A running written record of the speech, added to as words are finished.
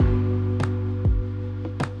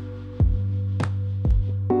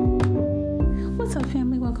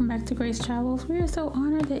back to Grace Travels. We are so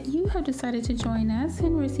honored that you have decided to join us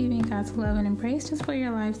in receiving God's love and embrace just for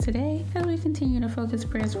your lives today as we continue to focus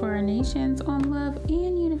prayers for our nations on love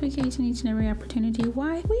and unification each and every opportunity.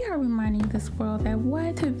 Why? We are reminding this world that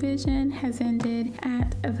what division has ended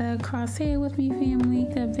at the cross. Say it with me,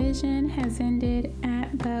 family. Division has ended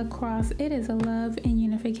at the cross. It is a love and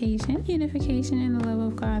unification. Unification in the love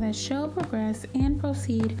of God that shall progress and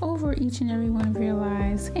proceed over each and every one of your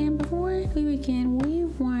lives. And before we begin, we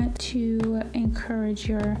want to encourage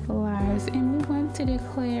your lives and we want to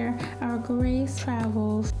declare our Grace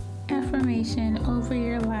Travels affirmation over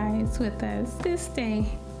your lives with us. This day,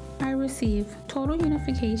 I receive total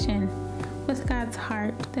unification with God's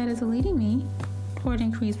heart that is leading me toward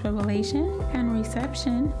increased revelation and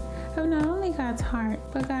reception of not only God's heart,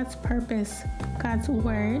 but God's purpose, God's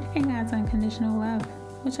word, and God's unconditional love,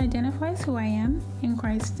 which identifies who I am in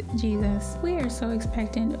Christ Jesus. We are so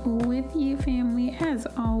expectant with you, family, as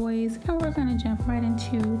always, and we're going to jump right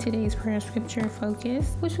into today's prayer scripture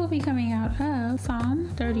focus, which will be coming out of Psalm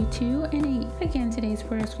 32 and 8. Again, today's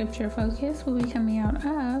prayer scripture focus will be coming out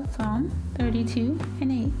of Psalm 32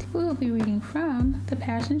 and 8. We will be reading from the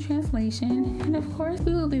Passion Translation, and of course,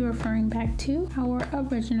 we will be referring back to our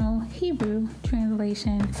original Hebrew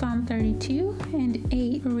translation. Psalm 32 and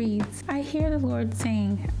 8 reads, I hear the Lord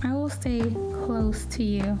saying, I will stay close to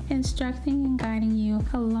you, instructing and guiding you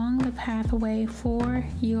along the pathway for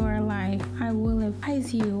your life. I will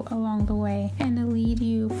advise you along the way and lead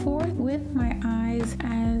you forth with my eyes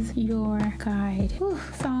as your guide.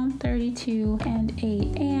 Psalm 32 and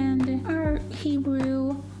 8. And our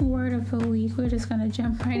Hebrew word of the week, we're just going to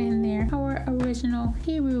jump right in there. Our original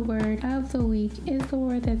Hebrew word of the week is the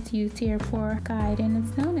word that's used here for guide, and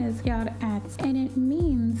it's known as yad atz, and it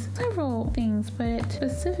means several things, but it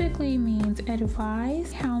specifically means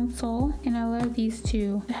advise, counsel, and I love these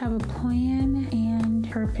two, to have a plan and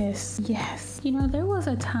purpose. Yes. You know, there was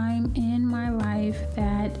a time in my life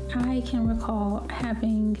that I can recall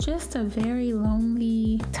having just a very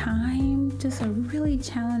lonely time, just a really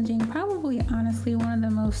challenging, probably honestly one of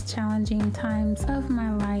the most challenging times of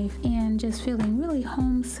my life, and just feeling really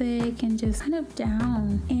homesick and just kind of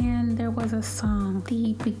down. And there was a song,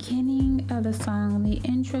 the beginning of the song, the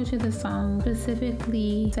intro to the song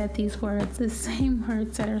specifically said these words, the same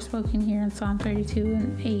words that are spoken here in Psalm 32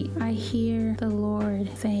 and 8. I hear the Lord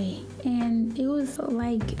say. And it was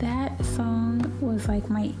like that song was like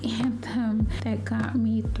my anthem that got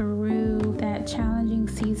me through that challenging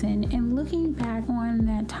season. And looking back on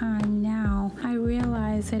that time now, I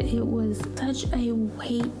realized that it was such a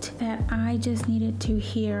weight that I just needed to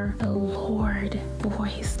hear the Lord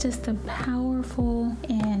voice, just a powerful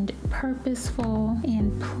and purposeful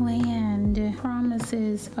and planned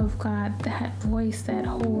promises of God, that voice that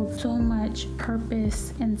holds so much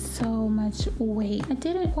purpose and so much weight. I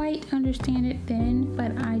didn't quite understand it then,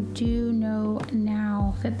 but I do know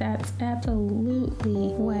now that that's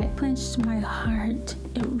absolutely what clenched my heart.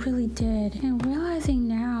 It really did. And realizing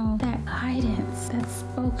now that guidance that's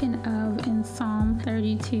spoken of in Psalm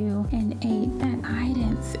 32 and 8, that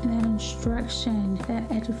guidance and that instruction, that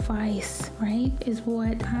advice, right, is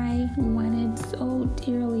what I wanted so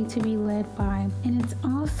dearly to be led by. And it's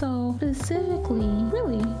also specifically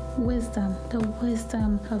really wisdom, the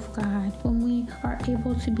wisdom of God. When we are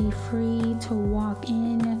able to be free to walk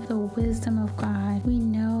in the wisdom of God, we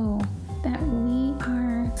know that we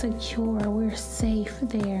are secure, we're safe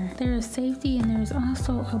there. There is safety and there's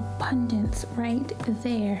also abundance right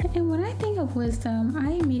there. And when I think of wisdom,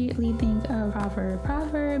 I immediately think of Proverbs.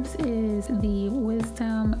 Proverbs is the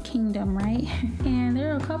wisdom kingdom, right? And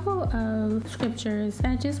there are a couple of scriptures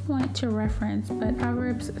that I just want to reference, but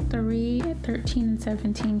Proverbs 3, 13 and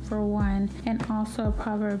 17 for one, and also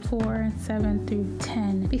Proverbs 4, 7 through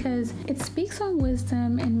 10, because it speaks on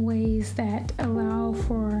wisdom in ways that allow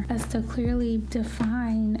for us to clearly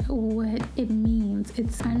define what it means.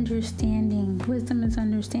 It's understanding. Wisdom is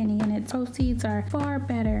understanding, and its proceeds are far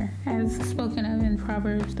better, as spoken of in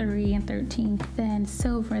Proverbs 3 and 13, than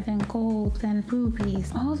silver, than gold, than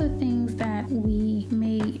rubies. All the things that we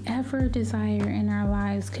may ever desire in our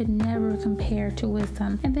lives could never compare to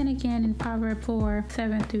wisdom. And then again in Proverbs 4,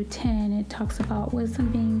 7 through 10, it talks about wisdom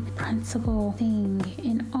being the principal thing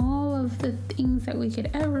in all of the things that we could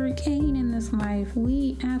ever gain in this life.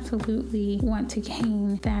 We absolutely want to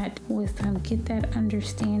gain that wisdom, get that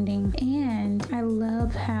understanding. And I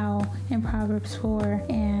love how in Proverbs 4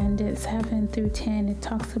 and 7 through 10, it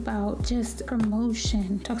talks about just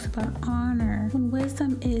promotion, talks about honor, when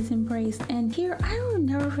wisdom is embraced. And here, I will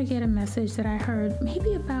never forget a message that I heard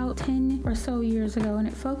maybe about 10 or so years ago, and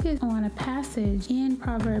it focused on a passage in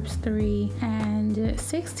Proverbs 3 and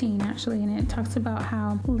 16, actually, and it talks about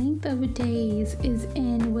how length of days is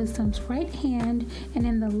in wisdom's right hand, and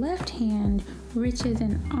in the left hand riches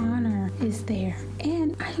and honor is there.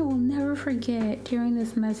 And I will never forget during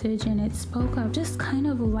this message, and it spoke of just kind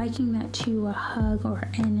of liking that to a hug or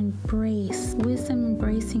an embrace. Wisdom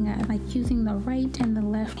embracing us, like using the right and the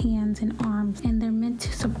left hands and arms, and they're meant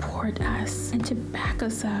to support us and to back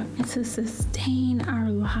us up and to sustain our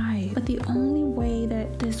life. But the only way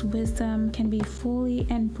that this wisdom can be fully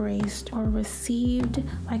embraced or received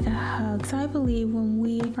like a hug, so I believe when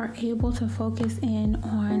we are able to focus in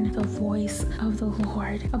on the voice of the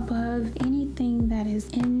Lord above anything that is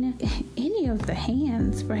in any of the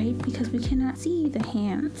hands, right? Because we cannot see the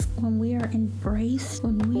hands. When we are embraced,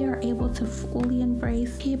 when we are able to fully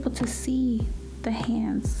embrace, be able to see the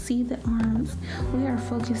hands, see the arms, we are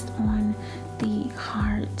focused on the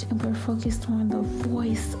heart, and we're focused on the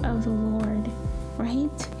voice of the Lord,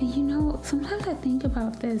 right? And you know, sometimes I think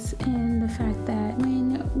about this in the fact that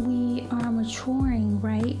when we are maturing,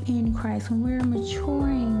 right, in Christ, when we're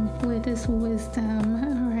maturing with this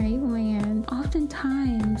wisdom, right, land,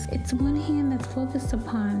 oftentimes it's one hand that's focused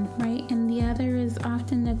upon, right, and the other is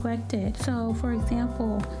often neglected. So, for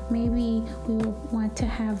example, maybe we will want to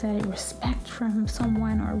have that respect from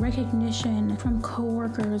someone or recognition from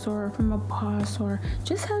coworkers or from a boss, or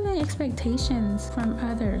just having expectations from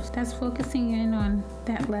others. That's focusing in on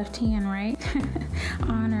that left hand, right?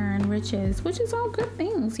 Honor and riches, which is all good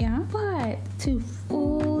things, yeah? But to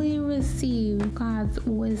fully receive God's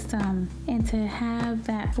wisdom and to have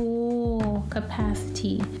that full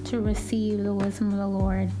capacity to receive the wisdom of the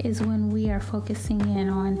Lord is when we are focusing in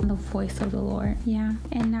on the voice of the Lord, yeah?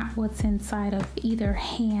 And not what's inside of either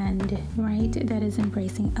hand, right? That is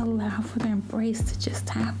embracing. Allow for the embrace to just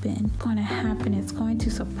happen. It's going to happen. It's going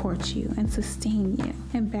to support you and sustain you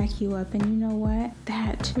and back you up. And you know what?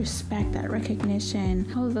 That respect, that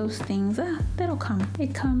recognition, all of those things, that'll come.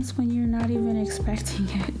 It comes when you're not even expecting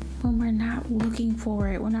it, when we're not looking for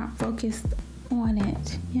it, we're not focused on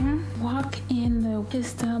it, yeah? Walk in the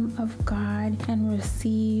wisdom of God and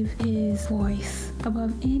receive His voice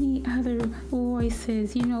above any other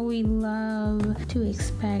voices. You know, we love to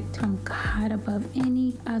expect from God above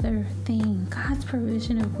any other thing. God's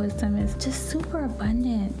provision of wisdom is just super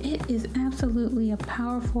abundant. It is absolutely a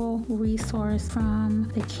powerful resource from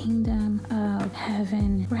the kingdom of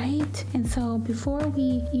heaven, right? And so before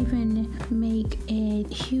we even make a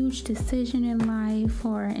huge decision in life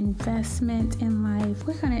or investment in life,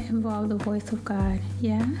 we're going to involve the voice of God,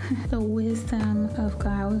 yeah? The wisdom of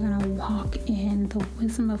God. We're going to walk in the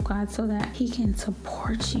wisdom of God so that He can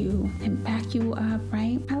support you and back you up,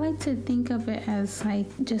 right? I like to think of it as like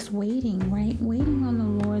just waiting, right? Waiting on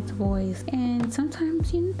the Lord's voice. And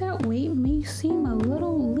sometimes, you know, that wait may seem a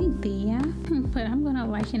little lengthy, yeah? But I'm going to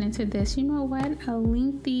liken it to this. You know what? A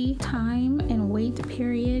lengthy time and wait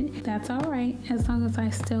period, that's all right, as long as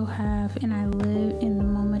I still have and I live in the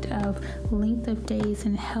moment of length of days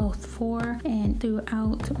and health for and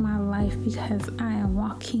throughout my life, because I am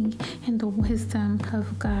walking in the wisdom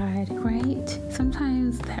of God, right?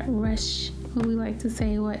 Sometimes that rush, what we like to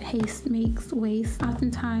say, what haste makes waste.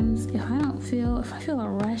 Oftentimes, if I feel a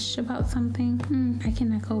rush about something, I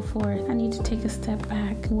cannot go for it. I need to take a step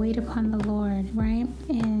back, wait upon the Lord, right?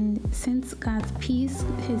 And sense God's peace,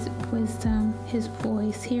 His wisdom, His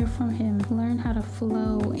voice, hear from Him, learn how to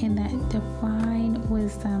flow in that divine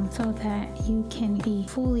wisdom so that you can be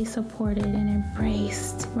fully supported and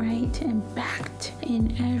embraced, right? And backed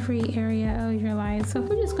in every area of your life. So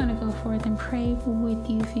we're just going to go forth and pray with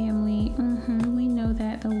you, family. We know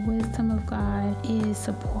that the wisdom of God is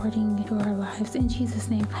supporting your lives. In Jesus'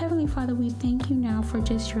 name, Heavenly Father, we thank you now for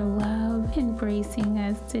just your love embracing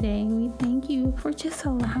us today. We thank you for just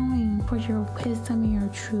allowing for your wisdom and your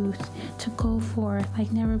truth to go forth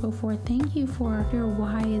like never before. Thank you for your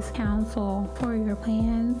wise counsel, for your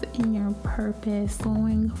plans and your purpose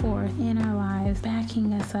going forth in our lives,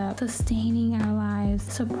 backing us up, sustaining our lives,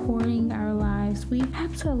 supporting our lives. We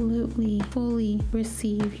absolutely fully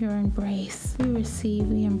receive your embrace. We receive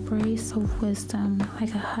the embrace of wisdom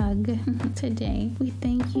like a hug today. We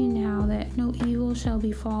thank you now that no evil shall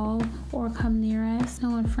befall or come near us,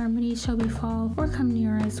 no infirmity shall befall or come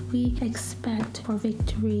near us, we expect for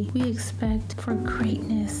victory. We expect for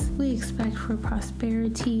greatness. We expect for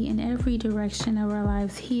prosperity in every direction of our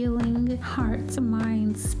lives. Healing, hearts,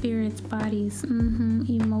 minds, spirits, bodies,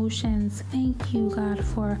 emotions. Thank you, God,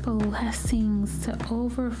 for blessings to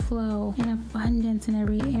overflow in abundance in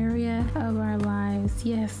every area of our lives.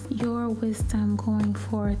 Yes, your wisdom going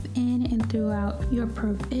forth in and throughout, your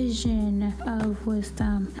provision of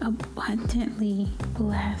wisdom abundantly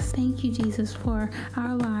blessed. Thank you, Jesus, for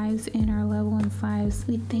our lives and our loved ones' lives.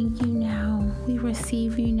 We thank you now. We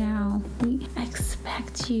receive you now. We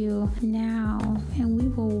expect you now, and we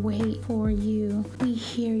will wait for you. We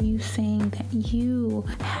hear you saying that you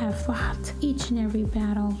have fought each and every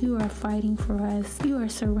battle. You are fighting for us. You are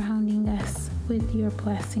surrounding us with your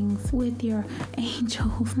blessings, with your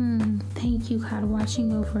angels. Thank you, God,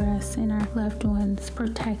 watching over us and our loved ones,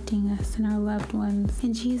 protecting us and our loved ones.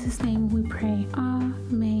 In Jesus' name we pray.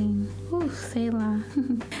 Amen. Ooh, Selah.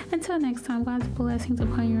 Until next time, God's blessings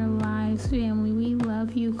upon your lives, family. We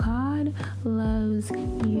love you. God loves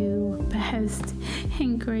you best.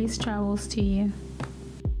 And grace travels to you.